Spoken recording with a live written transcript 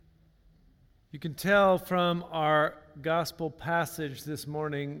You can tell from our gospel passage this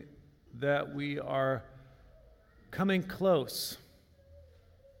morning that we are coming close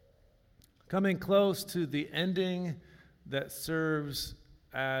to the ending that serves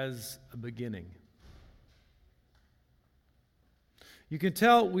as a beginning. You can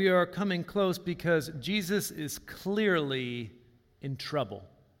tell we are coming close because Jesus is clearly in trouble,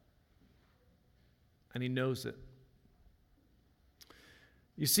 and he knows it.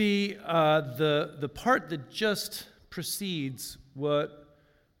 You see, the part that just precedes what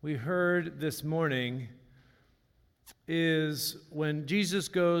we heard this morning is when Jesus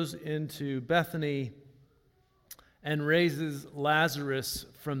goes into Bethany and raises Lazarus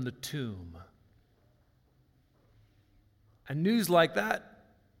from the tomb. And news like that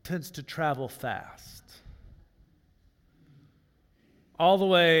tends to travel fast, all the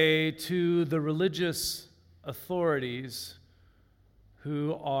way to the religious authorities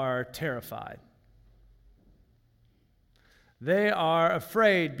who are terrified. They are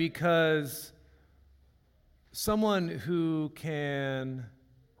afraid because someone who can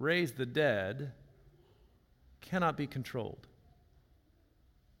raise the dead cannot be controlled.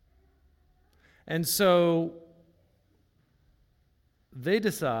 And so they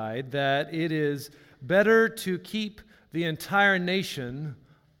decide that it is better to keep the entire nation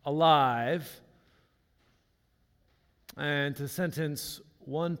alive and to sentence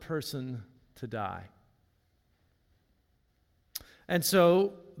one person to die. And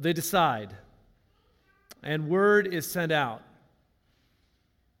so they decide, and word is sent out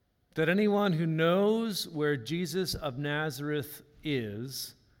that anyone who knows where Jesus of Nazareth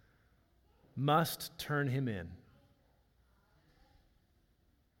is must turn him in.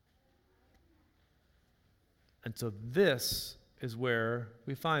 And so this is where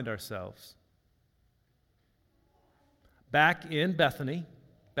we find ourselves. Back in Bethany,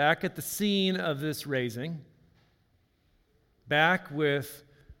 back at the scene of this raising, back with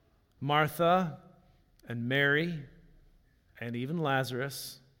Martha and Mary and even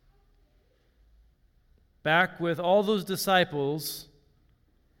Lazarus, back with all those disciples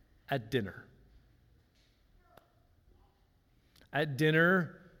at dinner. At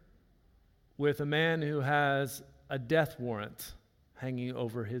dinner with a man who has a death warrant hanging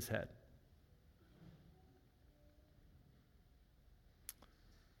over his head.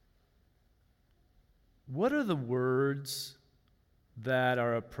 What are the words that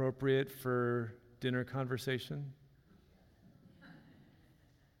are appropriate for dinner conversation?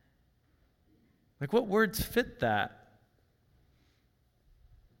 Like, what words fit that?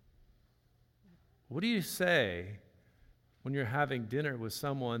 What do you say when you're having dinner with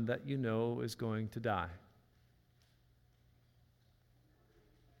someone that you know is going to die?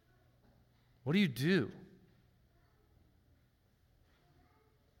 What do you do?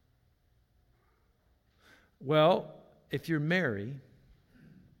 Well, if you're Mary,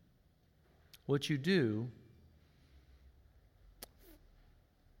 what you do,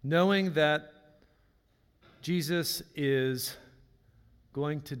 knowing that Jesus is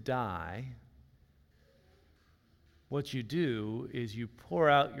going to die, what you do is you pour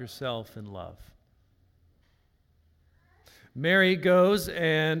out yourself in love. Mary goes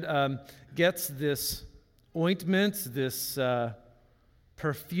and gets this ointment, this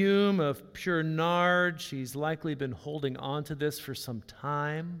perfume of pure nard. She's likely been holding on to this for some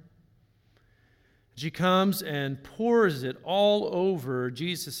time. She comes and pours it all over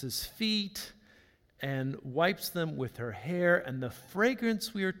Jesus' feet and wipes them with her hair. And the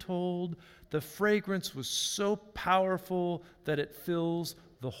fragrance, we are told, the fragrance was so powerful that it fills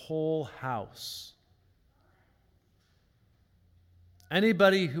the whole house.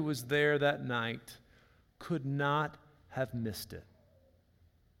 Anybody who was there that night could not have missed it.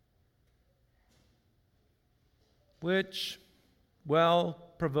 Which,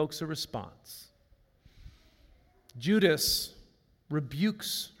 well, provokes a response. Judas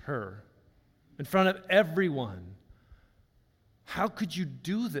rebukes her in front of everyone. How could you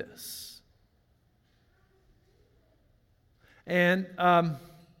do this? And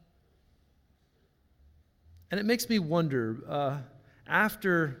it makes me wonder,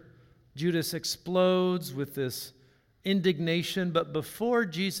 after Judas explodes with this indignation, but before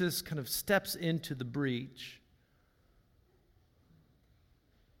Jesus kind of steps into the breach,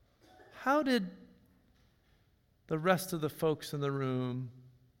 how did the rest of the folks in the room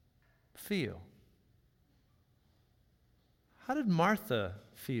feel? How did Martha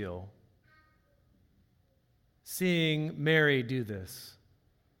feel seeing Mary do this?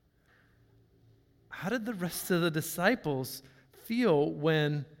 How did the rest of the disciples feel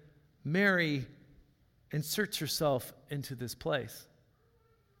when Mary inserts herself into this place?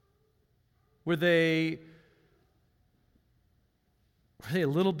 Were they a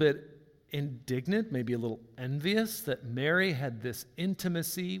little bit indignant, maybe a little envious that Mary had this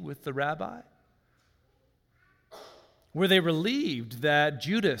intimacy with the rabbi? Were they relieved that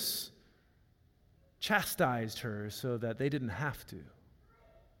Judas chastised her so that they didn't have to?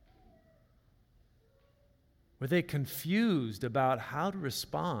 Were they confused about how to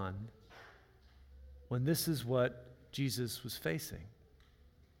respond when this is what Jesus was facing?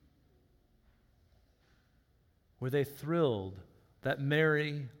 Were they thrilled that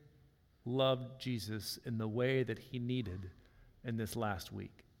Mary loved Jesus in the way that he needed in this last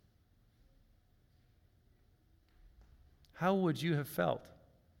week? How would you have felt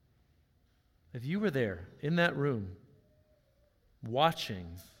if you were there in that room watching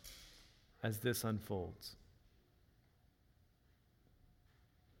as this unfolds?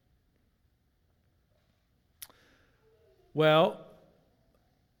 Well,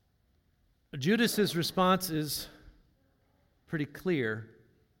 Judas's response is pretty clear,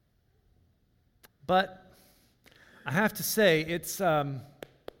 but I have to say it's a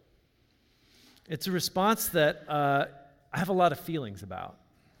response that I have a lot of feelings about.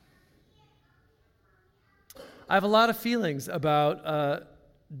 I have a lot of feelings about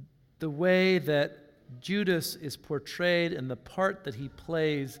the way that Judas is portrayed and the part that he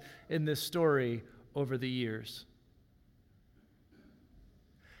plays in this story over the years.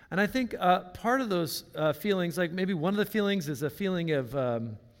 And I think part of those feelings, like maybe one of the feelings is a feeling of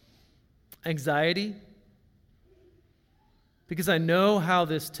anxiety, because I know how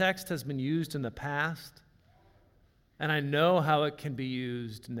this text has been used in the past, and I know how it can be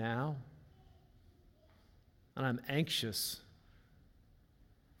used now, and I'm anxious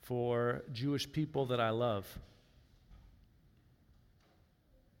for Jewish people that I love.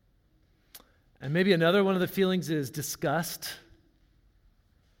 And maybe another one of the feelings is disgust.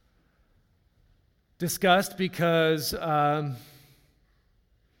 Disgust because of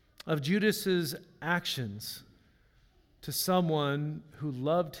Judas's actions to someone who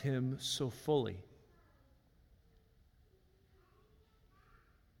loved him so fully.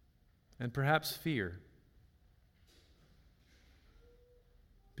 And perhaps fear.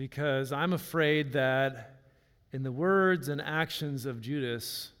 Because I'm afraid that in the words and actions of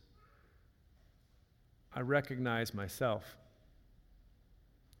Judas, I recognize myself.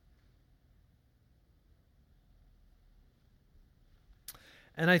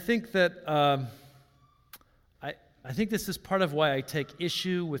 And I think that I think this is part of why I take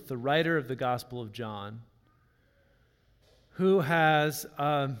issue with the writer of the Gospel of John, who has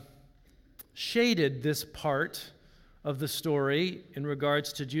shaded this part of the story in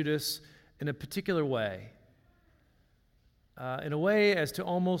regards to Judas in a particular way, in a way as to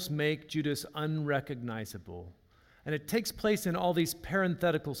almost make Judas unrecognizable. And it takes place in all these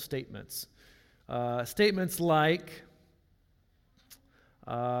parenthetical statements. Statements like,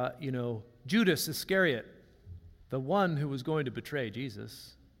 Judas Iscariot, the one who was going to betray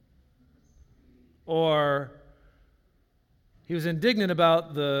Jesus. Or he was indignant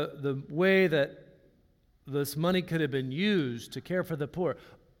about the way that this money could have been used to care for the poor.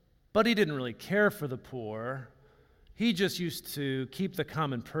 But he didn't really care for the poor. He just used to keep the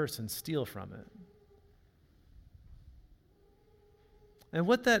common purse and steal from it. And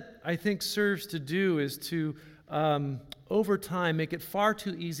what that, I think, serves to do is to, over time, make it far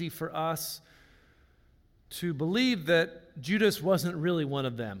too easy for us to believe that Judas wasn't really one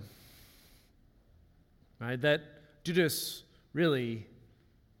of them. Right? That Judas really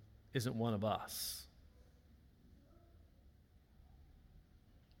isn't one of us.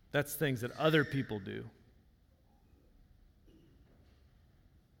 That's things that other people do.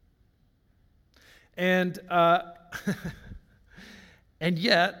 And and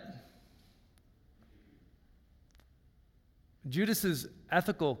yet, Judas's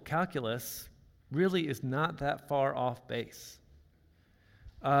ethical calculus really is not that far off base.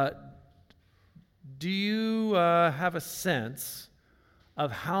 Do you have a sense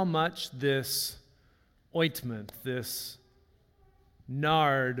of how much this ointment, this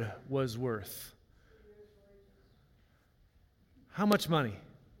nard, was worth? How much money?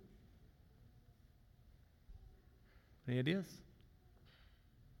 Any ideas?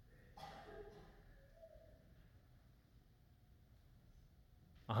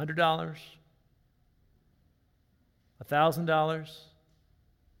 $100? $1,000?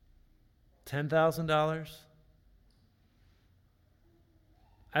 $10,000?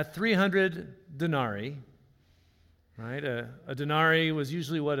 At 300 denarii, right? A denarii was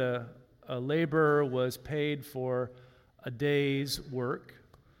usually what a laborer was paid for a day's work.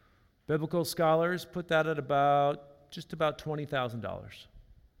 Biblical scholars put that at just about $20,000.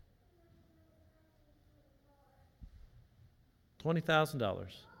 $20,000.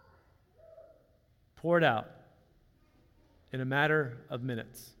 Poured out in a matter of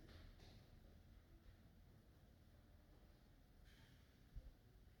minutes.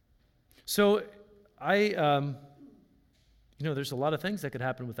 So there's a lot of things that could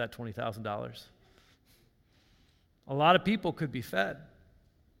happen with that $20,000. A lot of people could be fed.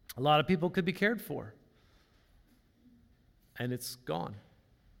 A lot of people could be cared for. And it's gone.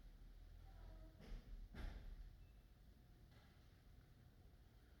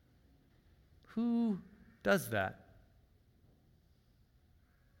 Who does that?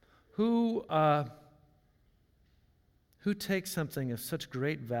 Who takes something of such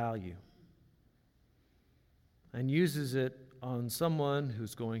great value and uses it on someone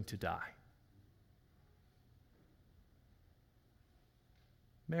who's going to die?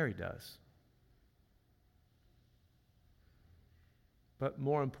 Mary does. But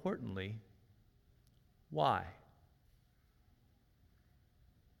more importantly, why?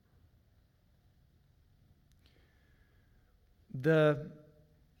 The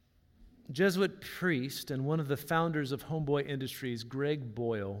Jesuit priest and one of the founders of Homeboy Industries, Greg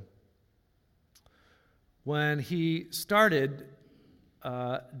Boyle, when he started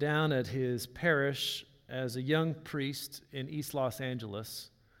down at his parish as a young priest in East Los Angeles,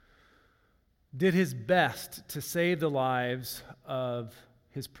 did his best to save the lives of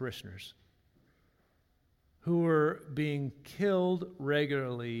his parishioners who were being killed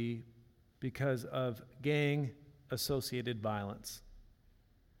regularly because of gang-associated violence.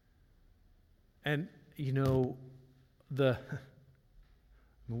 And,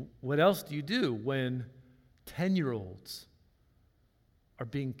 what else do you do when 10-year-olds are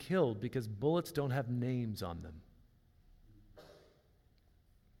being killed because bullets don't have names on them?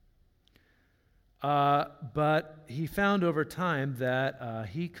 But he found over time that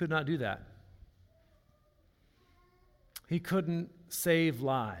he could not do that. He couldn't save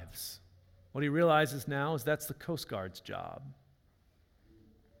lives. What he realizes now is that's the Coast Guard's job.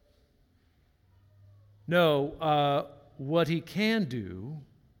 No, what he can do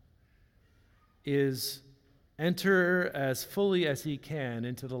is enter as fully as he can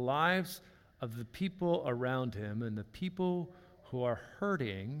into the lives of the people around him and the people who are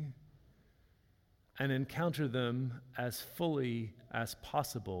hurting, and encounter them as fully as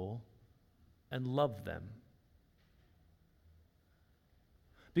possible and love them.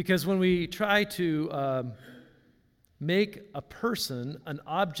 Because when we try to make a person an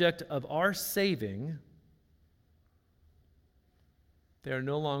object of our saving, they are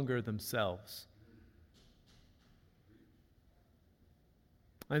no longer themselves.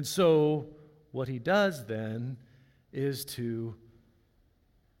 And so what he does then is to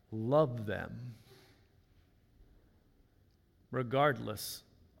love them, regardless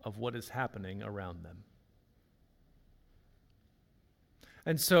of what is happening around them.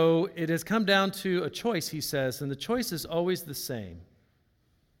 And so it has come down to a choice, he says, and the choice is always the same.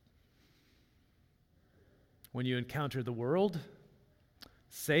 When you encounter the world,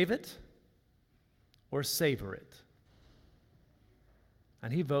 save it or savor it.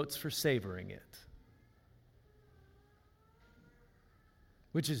 And he votes for savoring it,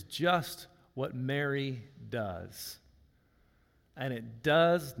 which is just what Mary does. And it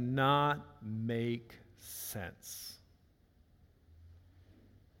does not make sense.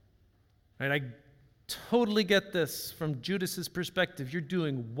 And I totally get this from Judas's perspective. You're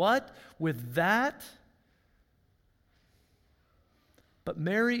doing what with that? But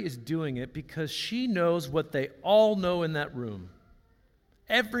Mary is doing it because she knows what they all know in that room.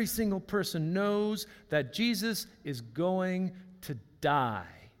 Every single person knows that Jesus is going to die.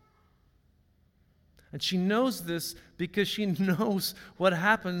 And she knows this because she knows what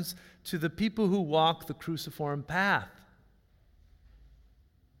happens to the people who walk the cruciform path.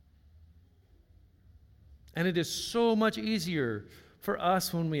 And it is so much easier for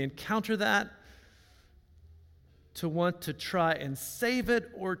us when we encounter that to want to try and save it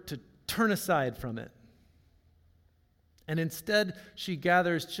or to turn aside from it. And instead, she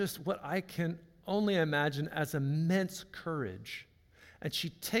gathers just what I can only imagine as immense courage. And she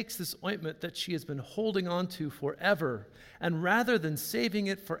takes this ointment that she has been holding on to forever, and rather than saving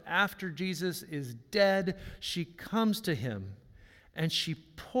it for after Jesus is dead, she comes to him and she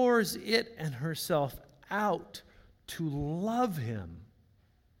pours it and herself out to love him.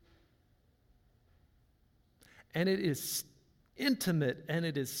 And it is intimate, and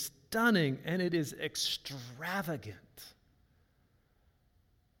it is stunning, and it is extravagant.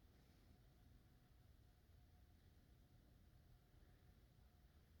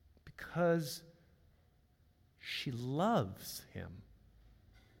 Because she loves him.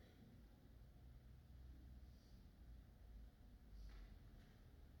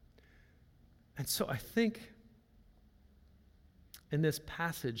 And so I think in this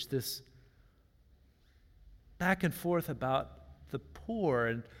passage, this back and forth about the poor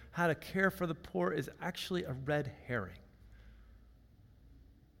and how to care for the poor is actually a red herring.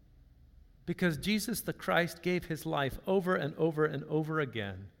 Because Jesus the Christ gave his life over and over and over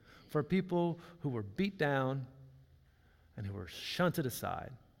again for people who were beat down and who were shunted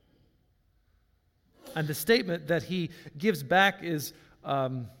aside. And the statement that he gives back is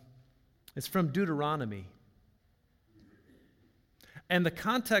from Deuteronomy. And the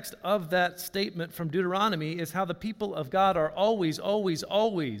context of that statement from Deuteronomy is how the people of God are always, always,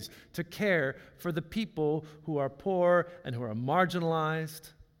 always to care for the people who are poor and who are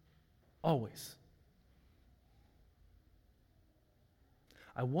marginalized. Always.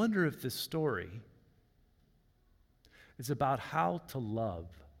 I wonder if this story is about how to love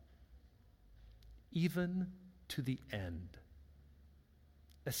even to the end,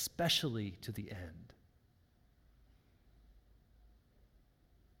 especially to the end,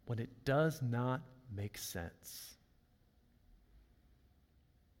 when it does not make sense.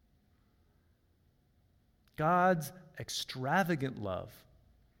 God's extravagant love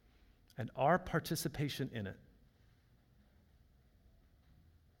and our participation in it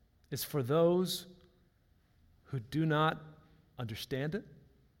is for those who do not understand it,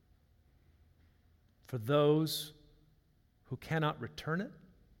 for those who cannot return it,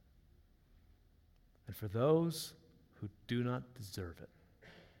 and for those who do not deserve it.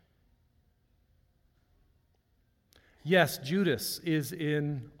 Yes, Judas is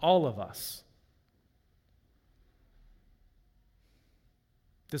in all of us.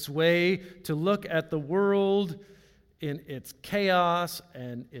 This way to look at the world in its chaos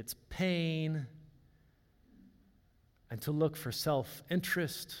and its pain, and to look for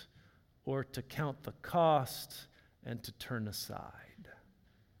self-interest or to count the cost and to turn aside.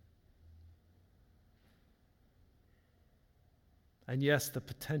 And yes, the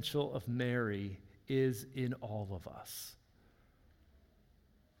potential of Mary is in all of us.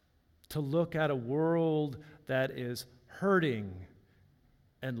 To look at a world that is hurting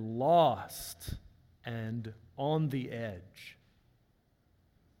and lost and on the edge.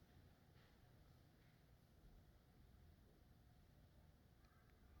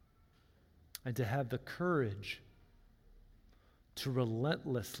 And to have the courage to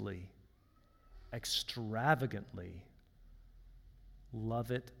relentlessly, extravagantly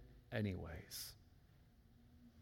love it anyways.